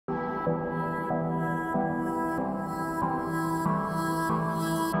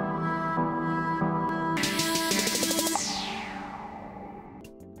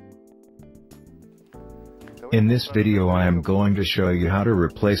In this video I am going to show you how to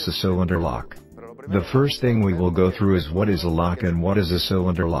replace a cylinder lock. The first thing we will go through is what is a lock and what is a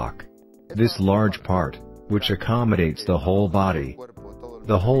cylinder lock. This large part, which accommodates the whole body,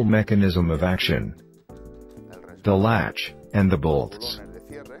 the whole mechanism of action, the latch, and the bolts.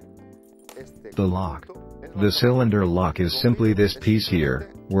 The lock. The cylinder lock is simply this piece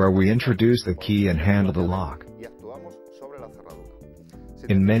here, where we introduce the key and handle the lock.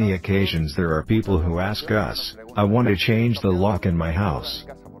 In many occasions there are people who ask us, I want to change the lock in my house.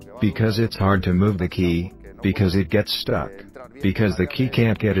 Because it's hard to move the key, because it gets stuck, because the key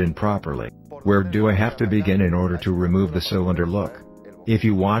can't get in properly. Where do I have to begin in order to remove the cylinder lock? If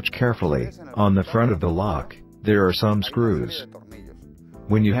you watch carefully, on the front of the lock, there are some screws.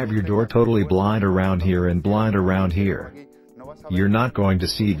 When you have your door totally blind around here and blind around here, you're not going to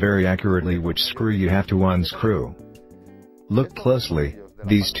see very accurately which screw you have to unscrew. Look closely,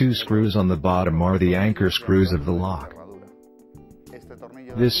 these two screws on the bottom are the anchor screws of the lock.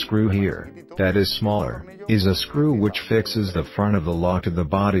 This screw here, that is smaller, is a screw which fixes the front of the lock to the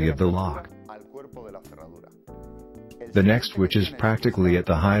body of the lock. The next, which is practically at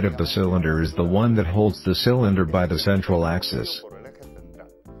the height of the cylinder, is the one that holds the cylinder by the central axis.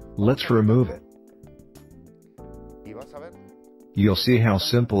 Let's remove it. You'll see how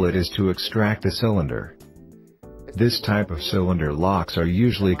simple it is to extract the cylinder. This type of cylinder locks are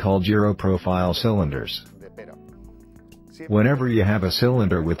usually called gyro-profile cylinders. Whenever you have a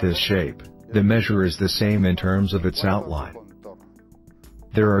cylinder with this shape, the measure is the same in terms of its outline.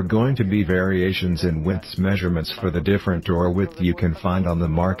 There are going to be variations in widths measurements for the different door width you can find on the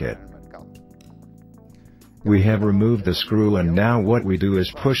market. We have removed the screw, and now what we do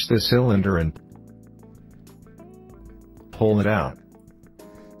is push the cylinder and pull it out.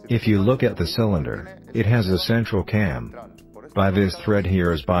 If you look at the cylinder, it has a central cam. By this thread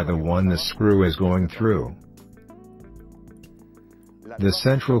here is by the one the screw is going through. The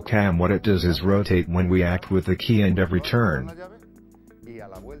central cam, what it does is rotate when we act with the key, and every turn,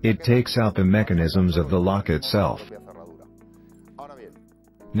 it takes out the mechanisms of the lock itself.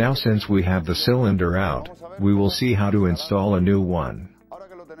 Now since we have the cylinder out, we will see how to install a new one.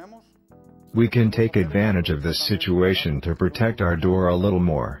 We can take advantage of this situation to protect our door a little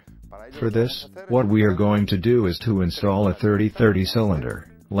more. For this, what we are going to do is to install a 30-30 cylinder,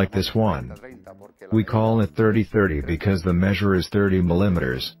 like this one. We call it 30-30 because the measure is 30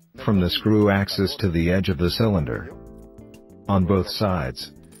 mm, from the screw axis to the edge of the cylinder. On both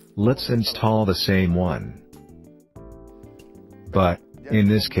sides. Let's install the same one. But, in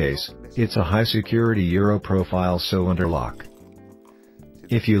this case, it's a high-security Euro-profile cylinder lock.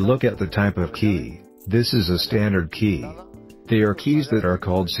 If you look at the type of key, this is a standard key. They are keys that are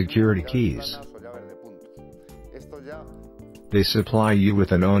called security keys. They supply you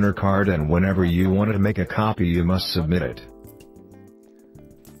with an owner card, and whenever you want to make a copy you must submit it.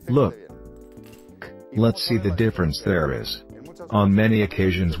 Look. Let's see the difference there is. On many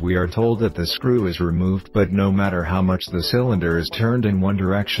occasions we are told that the screw is removed, but no matter how much the cylinder is turned in one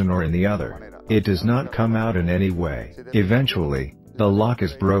direction or in the other, it does not come out in any way. Eventually, the lock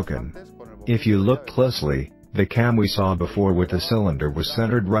is broken. If you look closely, the cam we saw before with the cylinder was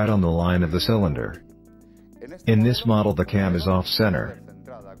centered right on the line of the cylinder. In this model the cam is off-center,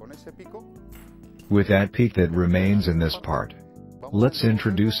 with that peak that remains in this part. Let's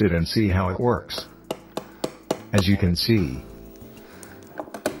introduce it and see how it works. As you can see,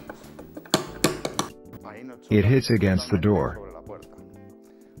 it hits against the door.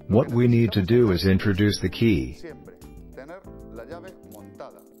 What we need to do is introduce the key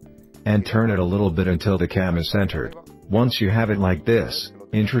and turn it a little bit until the cam is centered. Once you have it like this,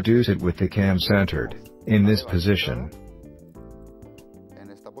 introduce it with the cam centered, in this position.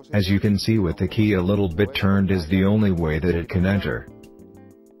 As you can see, with the key a little bit turned is the only way that it can enter.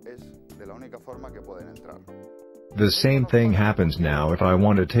 The same thing happens now if I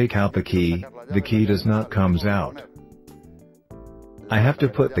want to take out the key does not comes out. I have to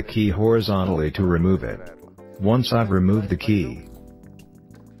put the key horizontally to remove it. Once I've removed the key,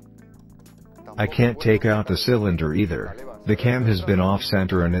 I can't take out the cylinder either. The cam has been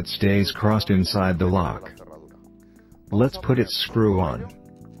off-center and it stays crossed inside the lock. Let's put its screw on.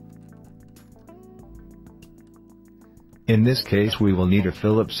 In this case we will need a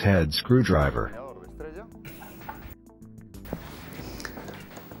Phillips head screwdriver.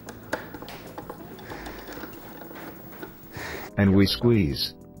 And we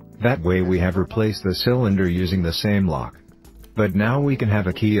squeeze. That way we have replaced the cylinder using the same lock. But now we can have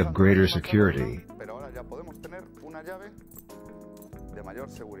a key of greater security.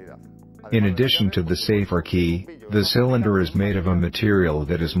 In addition to the safer key, the cylinder is made of a material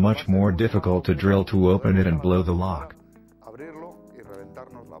that is much more difficult to drill to open it and blow the lock.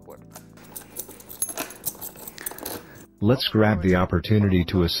 Let's grab the opportunity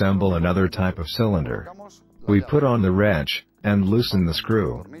to assemble another type of cylinder. We put on the wrench, and loosen the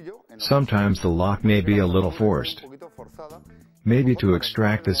screw. Sometimes the lock may be a little forced. Maybe to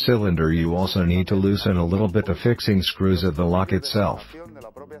extract the cylinder you also need to loosen a little bit the fixing screws of the lock itself,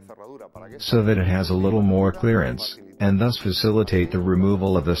 so that it has a little more clearance, and thus facilitate the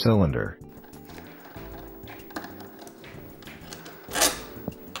removal of the cylinder.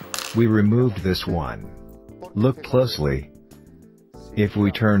 We removed this one. Look closely. If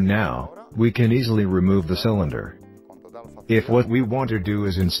we turn now, we can easily remove the cylinder. If what we want to do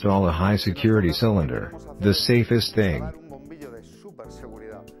is install a high security cylinder, the safest thing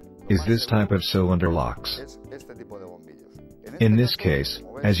is this type of cylinder locks. In this case,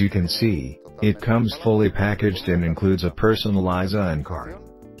 as you can see, it comes fully packaged and includes a personalized IN card.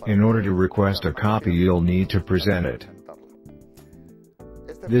 In order to request a copy you'll need to present it.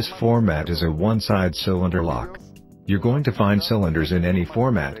 This format is a one-side cylinder lock. You're going to find cylinders in any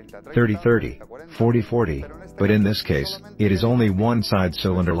format, 30-30, 40-40, but in this case, it is only one-side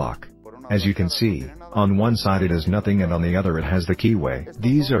cylinder lock. As you can see, on one side it has nothing and on the other it has the keyway.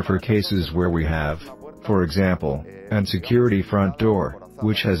 These are for cases where we have, for example, an security front door,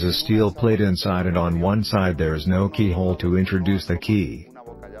 which has a steel plate inside and on one side there is no keyhole to introduce the key.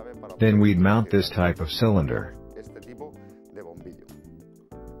 Then we'd mount this type of cylinder.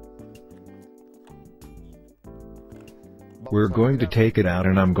 We're going to take it out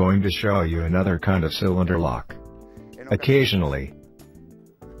and I'm going to show you another kind of cylinder lock. Occasionally,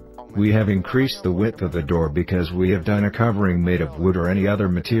 we have increased the width of the door because we have done a covering made of wood or any other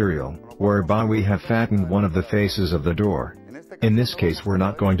material, whereby we have fattened one of the faces of the door. In this case we're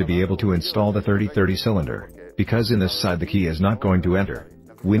not going to be able to install the 30-30 cylinder, because in this side the key is not going to enter.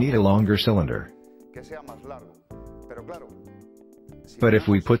 We need a longer cylinder. But if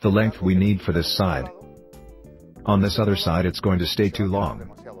we put the length we need for this side, on this other side it's going to stay too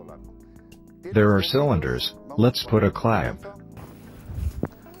long. There are cylinders, let's put a clamp.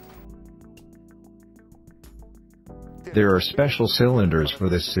 There are special cylinders for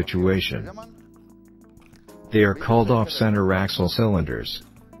this situation. They are called off-center axle cylinders.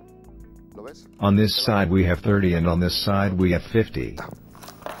 On this side we have 30 and on this side we have 50.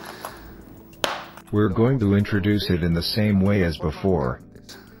 We're going to introduce it in the same way as before,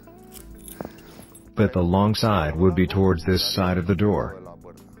 but the long side would be towards this side of the door.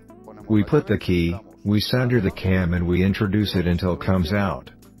 We put the key, we center the cam and we introduce it until it comes out.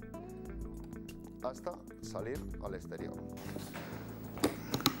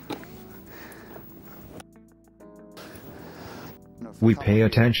 We pay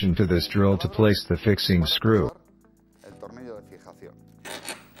attention to this drill to place the fixing screw.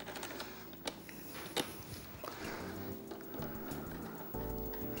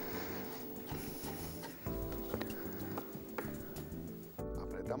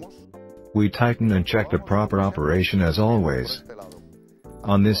 We tighten and check the proper operation as always.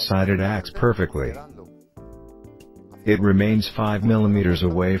 On this side it acts perfectly. It remains 5 mm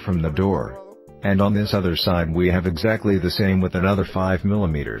away from the door. And on this other side we have exactly the same with another 5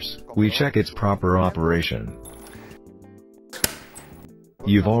 mm. We check its proper operation.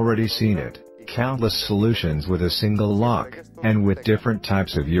 You've already seen it, countless solutions with a single lock, and with different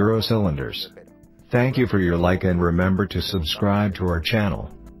types of Euro cylinders. Thank you for your like and remember to subscribe to our channel.